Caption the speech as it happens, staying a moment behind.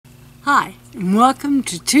Hi, and welcome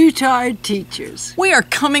to Two Tired Teachers. We are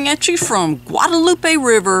coming at you from Guadalupe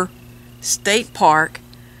River State Park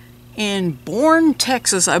in Boerne,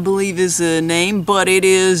 Texas, I believe is the name, but it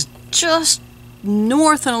is just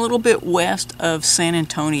north and a little bit west of San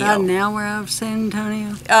Antonio. About an hour out of San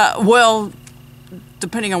Antonio? Well,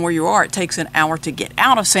 depending on where you are, it takes an hour to get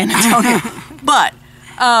out of San Antonio. But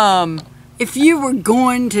if you were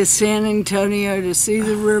going to San Antonio to see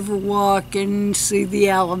the Riverwalk and see the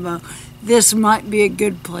Alamo, this might be a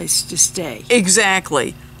good place to stay.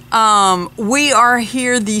 Exactly. We are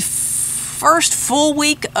here the first full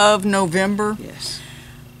week of November. Yes.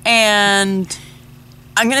 And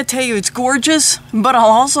I'm going to tell you it's gorgeous, but I'll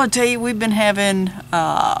also tell you we've been having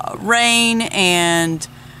rain and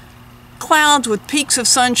clouds with peaks of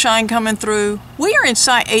sunshine coming through. We are in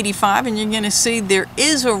Site 85, and you're going to see there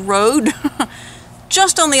is a road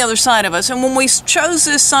just on the other side of us. And when we chose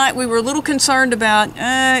this site, we were a little concerned about,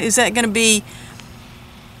 is that going to be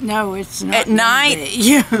No, it's not. at night?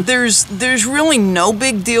 Yeah. There's really no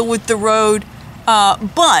big deal with the road,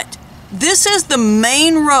 but this is the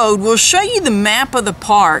main road. We'll show you the map of the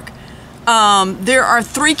park. There are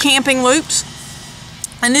 3 camping loops.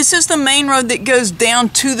 And this is the main road that goes down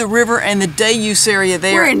to the river and the day use area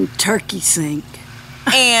there. We're in Turkey Sink.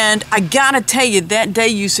 And I gotta tell you, that day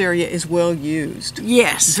use area is well used.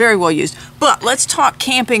 Yes. Very well used. But let's talk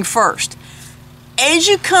camping first. As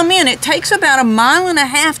you come in, it takes about 1.5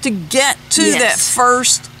 miles to get to that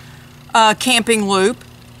first camping loop.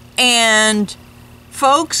 And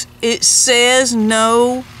folks, it says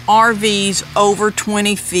no RVs over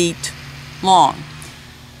 20 feet long.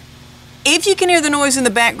 If you can hear the noise in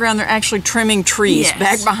the background, they're actually trimming trees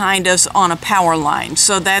back behind us on a power line.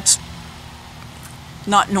 So that's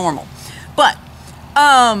not normal. But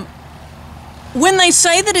when they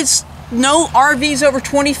say that it's no RVs over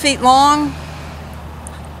 20 feet long,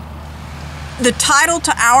 the title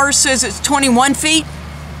to ours says it's 21 feet.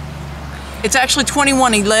 It's actually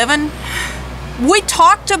 21.11. We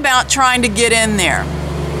talked about trying to get in there.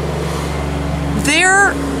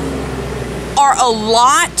 There are a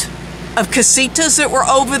lot of Casitas that were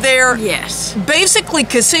over there. Yes. Basically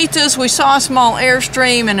Casitas, we saw a small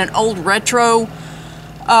Airstream and an old retro,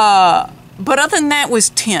 but other than that was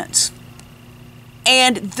tents.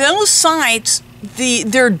 And those sites,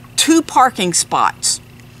 there are 2 parking spots.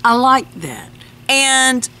 I like that.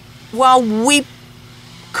 And while we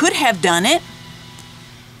could have done it,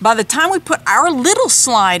 by the time we put our little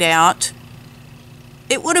slide out,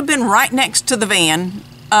 it would have been right next to the van.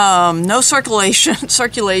 No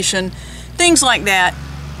circulation, things like that.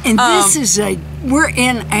 And this is we're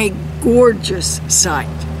in a gorgeous site.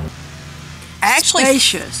 Actually,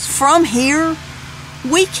 spacious. From here,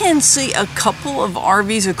 we can see a couple of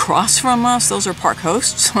RVs across from us. Those are park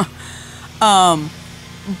hosts.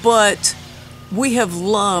 But we have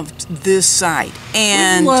loved this site.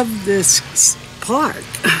 And we love this park.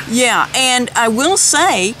 Yeah, and I will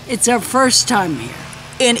say, it's our first time here.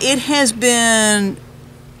 And it has been,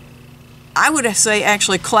 I would say,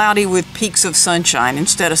 actually cloudy with peaks of sunshine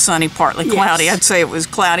instead of sunny, partly cloudy. I'd say it was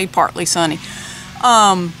cloudy, partly sunny.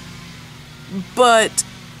 But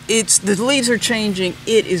the leaves are changing.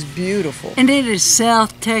 It is beautiful. And it is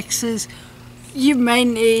South Texas. You may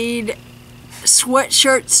need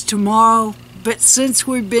sweatshirts tomorrow, but since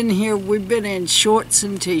we've been here, we've been in shorts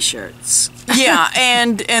and T-shirts. Yeah,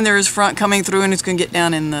 and there's front coming through, and it's going to get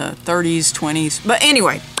down in the 30s, 20s. But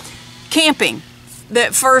anyway, camping.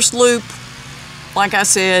 That first loop, like I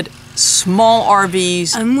said, small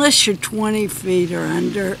RVs. Unless you're 20 feet or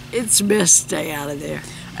under, it's best to stay out of there.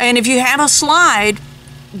 And if you have a slide,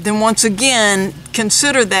 then once again,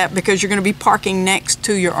 consider that because you're going to be parking next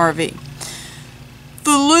to your RV.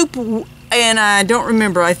 The loop, and I don't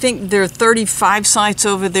remember, I think there are 35 sites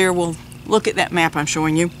over there. We'll look at that map I'm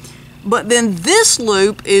showing you. But then this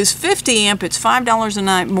loop is 50 amp. It's $5 a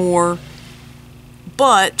night more,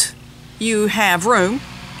 but you have room.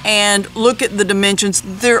 And look at the dimensions.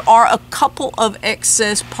 There are a couple of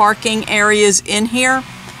excess parking areas in here.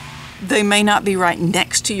 They may not be right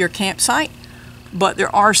next to your campsite, but there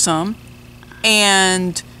are some.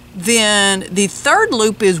 And then the third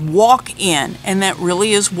loop is walk-in, and that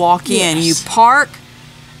really is walk-in. Yes. You park,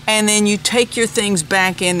 and then you take your things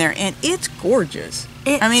back in there, and it's gorgeous.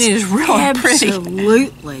 I mean, it is really pretty.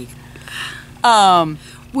 Absolutely.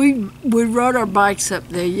 We rode our bikes up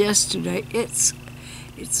there yesterday. It's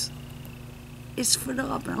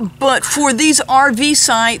phenomenal. But for these RV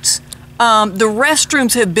sites, the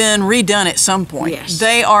restrooms have been redone at some point. Yes.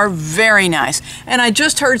 They are very nice. And I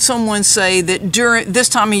just heard someone say that during this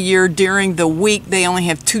time of year, during the week, they only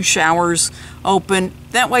have 2 showers open.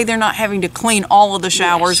 That way they're not having to clean all of the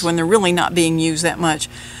showers when they're really not being used that much.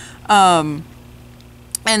 And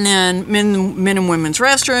then men and women's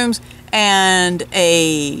restrooms, and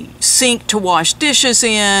a sink to wash dishes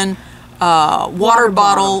in, water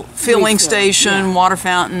bottle filling station, water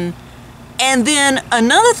fountain. And then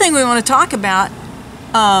another thing we want to talk about,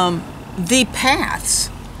 the paths,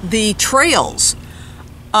 the trails,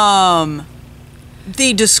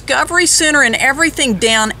 the Discovery Center and everything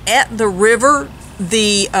down at the river.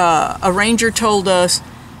 A ranger told us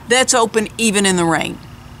that's open even in the rain,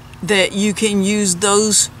 that you can use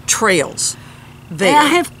those trails there. I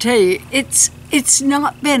have to tell you, it's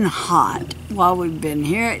not been hot while we've been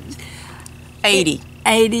here. 80.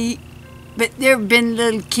 But there have been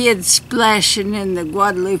little kids splashing in the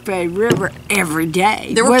Guadalupe River every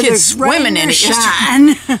day. There were kids swimming in it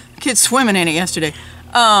yesterday. Kids swimming in it yesterday.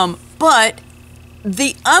 But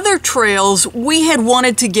the other trails we had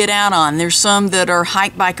wanted to get out on. There's some that are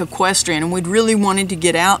hike, bike, equestrian, and we'd really wanted to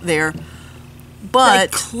get out there.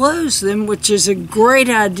 But they close them, which is a great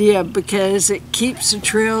idea because it keeps the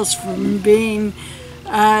trails from being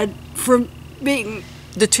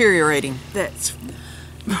deteriorating. That's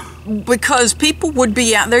because people would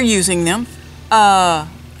be out there using them,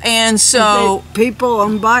 and so people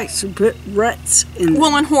on bikes would put ruts in them.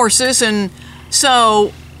 Well, and horses, and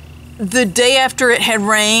so the day after it had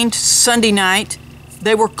rained, Sunday night,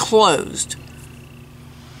 they were closed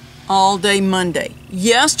all day Monday.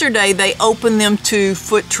 Yesterday, they opened them to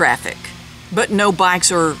foot traffic, but no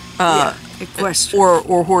bikes or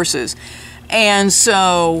or horses. And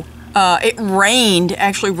so it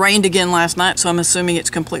actually rained again last night, so I'm assuming it's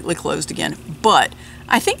completely closed again. But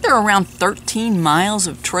I think there are around 13 miles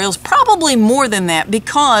of trails, probably more than that,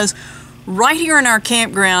 because right here in our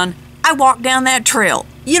campground, I walk down that trail.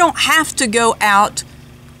 You don't have to go out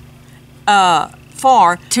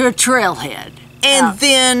far to a trailhead. And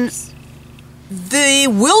then the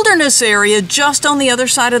wilderness area just on the other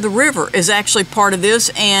side of the river is actually part of this.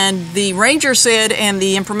 And the ranger said, and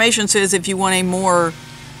the information says, if you want a more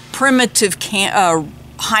primitive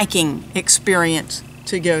hiking experience,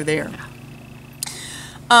 to go there.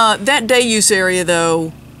 That day use area,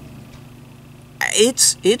 though,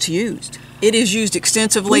 it's used. It is used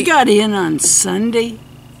extensively. We got in on Sunday,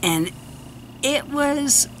 and it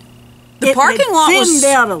was... The parking lot was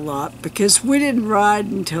thinned out a lot because we didn't ride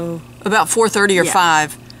until... about 4:30 or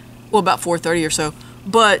 5. Well, about 4:30 or so.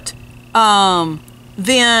 But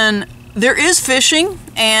then there is fishing.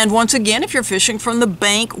 And once again, if you're fishing from the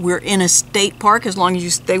bank, we're in a state park. As long as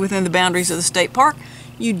you stay within the boundaries of the state park,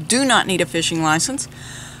 you do not need a fishing license.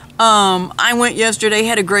 I went yesterday,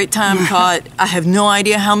 had a great time, caught, I have no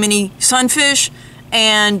idea how many sunfish,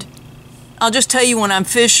 and I'll just tell you, when I'm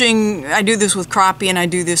fishing, I do this with crappie and I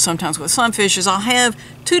do this sometimes with sunfish, is I'll have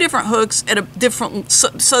 2 different hooks at a different,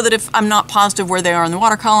 so that if I'm not positive where they are in the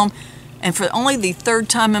water column, and for only the 3rd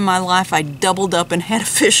time in my life, I doubled up and had a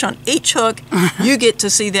fish on each hook. You get to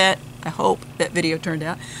see that. I hope that video turned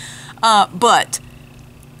out. But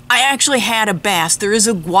I actually had a bass. There is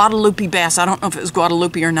a Guadalupe bass. I don't know if it was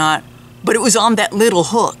Guadalupe or not, but it was on that little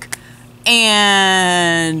hook.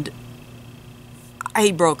 And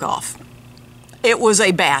he broke off. It was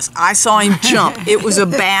a bass. I saw him jump. It was a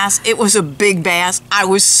bass. It was a big bass. I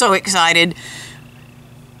was so excited.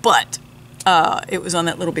 But it was on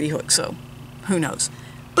that little bitty hook, so who knows.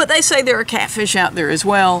 But they say there are catfish out there as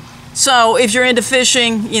well. So if you're into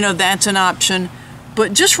fishing, that's an option.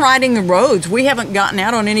 But just riding the roads, we haven't gotten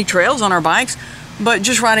out on any trails on our bikes, but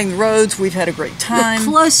just riding the roads, we've had a great time.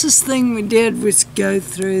 The closest thing we did was go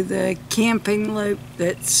through the camping loop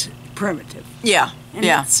that's primitive. Yeah, and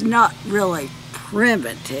it's not really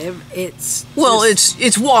primitive. It's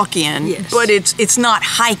it's walk-in, yes. But it's not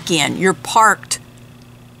hike-in. You're parked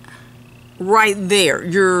right there.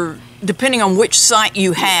 You're, depending on which site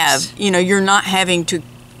you have, yes. You're not having to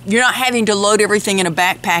load everything in a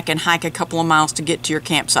backpack and hike a couple of miles to get to your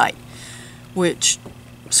campsite, which,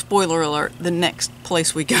 spoiler alert, the next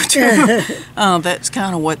place we go to, that's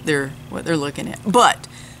kind of what they're looking at. But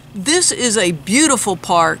this is a beautiful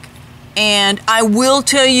park, and I will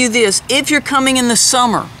tell you this, if you're coming in the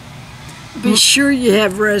summer, be sure you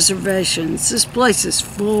have reservations. This place is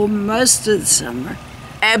full most of the summer.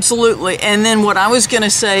 Absolutely. And then what I was going to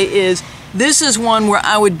say is, this is one where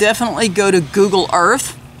I would definitely go to Google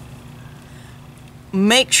Earth.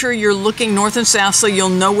 Make sure you're looking north and south so you'll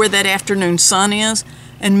know where that afternoon sun is,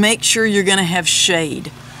 and make sure you're going to have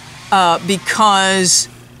shade. Because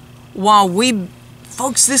while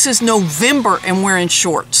folks, this is November and we're in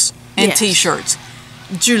shorts and yes. T-shirts.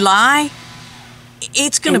 July,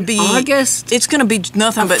 it's going to be August. It's going to be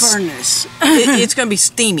nothing but furnace. It's going to be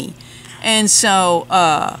steamy. And so,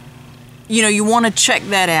 you want to check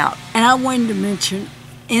that out. And I wanted to mention,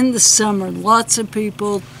 in the summer, lots of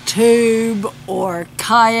people tube or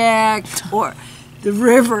kayak or the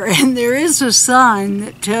river, and there is a sign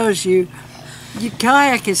that tells you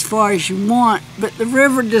kayak as far as you want, but the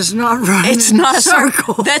river does not run It's in not a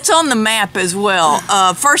circle. That's on the map as well.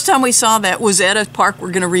 First time we saw that was at a park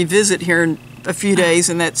we're going to revisit here in a few days,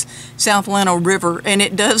 and that's South Llano River, and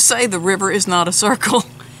it does say the river is not a circle.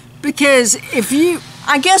 Because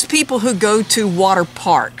I guess people who go to water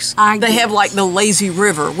parks, they have like the lazy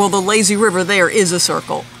river. Well, the lazy river there is a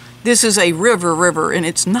circle. This is a river, and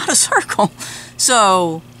it's not a circle.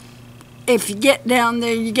 So if you get down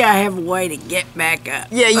there, you gotta have a way to get back up.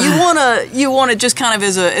 yeah, you wanna just kind of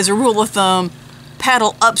as a rule of thumb,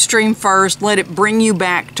 paddle upstream first, let it bring you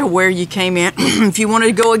back to where you came in. If you want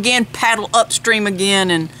to go again, paddle upstream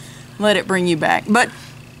again and let it bring you back. But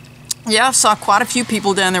yeah, I saw quite a few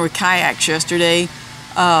people down there with kayaks yesterday.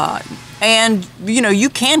 And you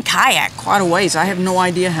can kayak quite a ways. I have no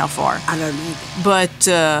idea how far. I don't know.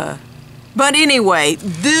 But anyway,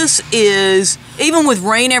 this is, even with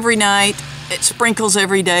rain every night, it sprinkles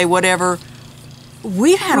every day, whatever.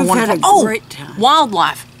 We've had a great time.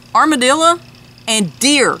 Wildlife, armadillo and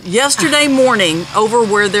deer. Yesterday morning, over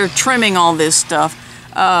where they're trimming all this stuff,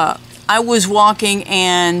 I was walking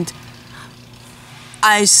and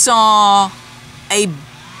I saw a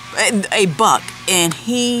buck, and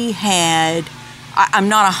he had, I'm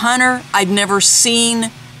not a hunter, I'd never seen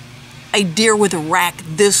a deer with a rack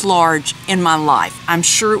this large in my life. I'm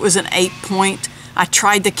sure it was an 8-point. I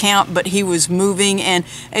tried to count, but he was moving, and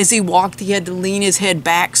as he walked, he had to lean his head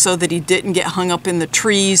back so that he didn't get hung up in the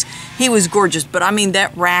trees. He was gorgeous, but I mean,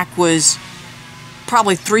 that rack was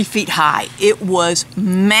probably 3 feet high. It was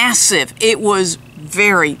massive. It was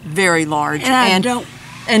very, very large.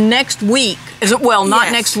 And next week,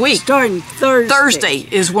 not next week. Starting Thursday. Thursday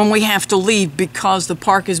is when we have to leave because the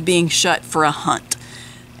park is being shut for a hunt.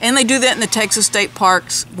 And they do that in the Texas state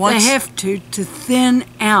parks. They have to thin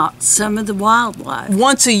out some of the wildlife.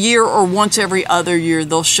 Once a year or once every other year,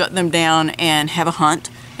 they'll shut them down and have a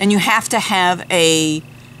hunt. And you have to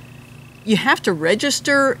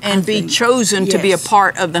register and be chosen to be a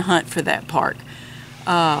part of the hunt for that park.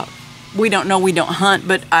 We don't hunt,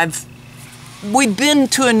 but we've been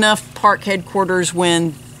to enough park headquarters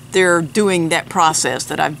when they're doing that process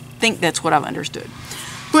that I think that's what I've understood.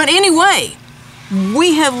 But anyway,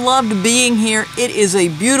 we have loved being here. It is a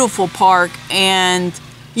beautiful park, and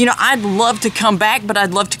I'd love to come back, but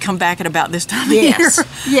I'd love to come back at about this time of year.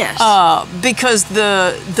 Yes. Because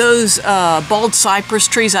those bald cypress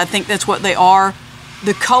trees, I think that's what they are.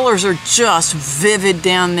 The colors are just vivid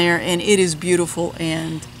down there, and it is beautiful.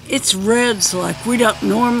 And it's reds like we don't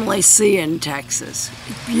normally see in Texas.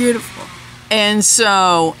 It's beautiful. And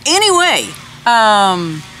so, anyway,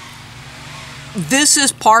 this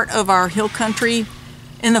is part of our Hill Country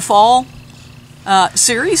in the Fall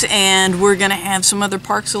series, and we're going to have some other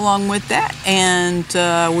parks along with that, and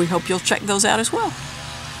we hope you'll check those out as well.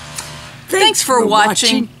 Thanks for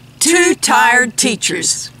watching Two Tired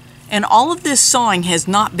Teachers. And all of this sawing has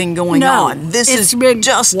not been going on. This has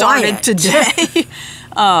just started today.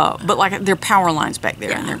 But there are power lines back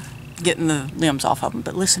there, and they're getting the limbs off of them.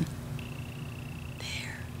 But listen.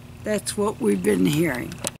 That's what we've been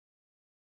hearing.